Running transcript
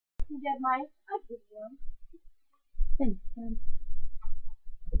you did my video.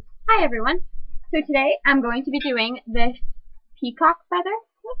 Hi everyone. So today I'm going to be doing this peacock feather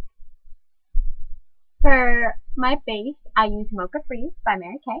clip. For my base, I use Mocha Freeze by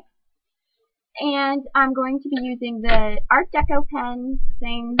Mary Kay. And I'm going to be using the Art Deco pen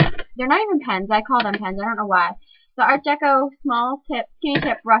thing. They're not even pens, I call them pens, I don't know why. The Art Deco small tip, skinny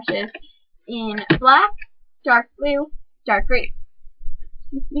tip brushes in black, dark blue, dark green.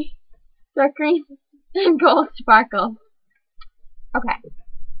 Excuse me. Dark green and gold sparkle. Okay.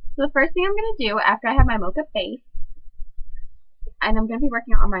 So the first thing I'm going to do after I have my mocha base, and I'm going to be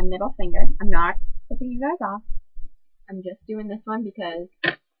working on my middle finger. I'm not flipping you guys off. I'm just doing this one because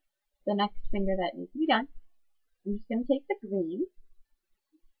the next finger that needs to be done. I'm just going to take the green.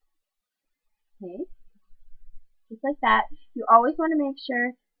 Okay. Just like that. You always want to make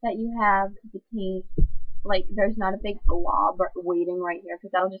sure that you have the paint, like there's not a big blob waiting right here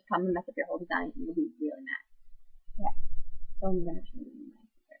because that'll just come and mess up your whole design and you'll be really mad. Okay. So I'm going to show you my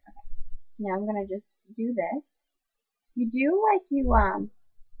finger. Okay. Now I'm going to just do this. You do like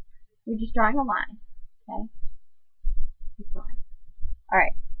you're just drawing a line, okay?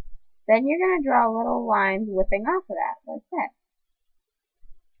 Alright, then you're going to draw little lines whipping off of that, like that.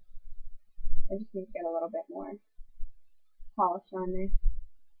 I just need to get a little bit more polish on there.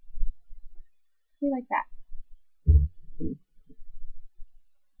 See, like that.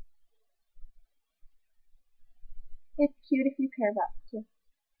 It's cute if you curve up, too.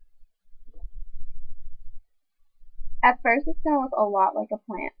 At first, it's going to look a lot like a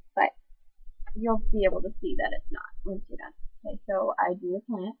plant, but you'll be able to see that it's not once you're done. Okay, so I do the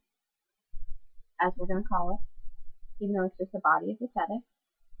plant, as we're going to call it, even though it's just the body of the feather.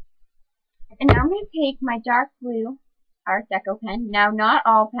 And now I'm going to take my dark blue Art Deco pen. Now, not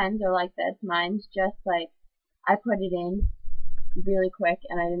all pens are like this. Mine's just like, I put it in really quick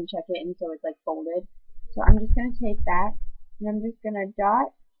and I didn't check it, and so it's like folded. So I'm just going to take that, and I'm just going to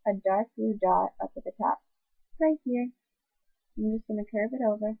dot a dark blue dot up at the top, right here. I'm just going to curve it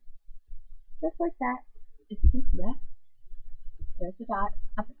over, just like that. If you can see that. There's the dot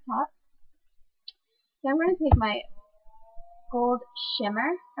up at the top. So I'm going to take my gold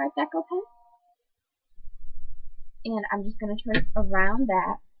shimmer Art Deco pen, and I'm just going to trace around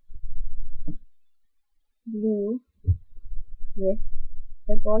that blue with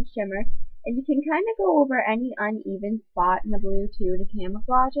the gold shimmer. And you can kind of go over any uneven spot in the blue too to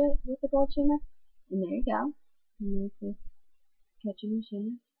camouflage it with the gold shimmer. And there you go. And there's catching the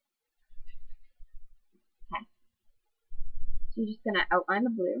shimmer. Okay. So you're just going to outline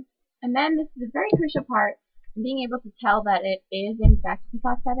the blue. And then this is a very crucial part in being able to tell that it is in fact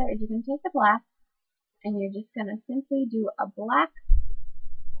peacock feather, is you can take the black and you're just going to simply do a black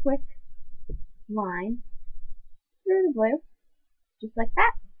quick line through the blue, just like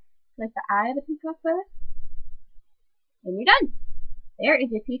that, like the eye of the peacock feather, and you're done. There is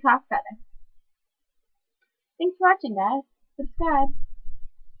your peacock feather. Thanks for watching, guys. Subscribe.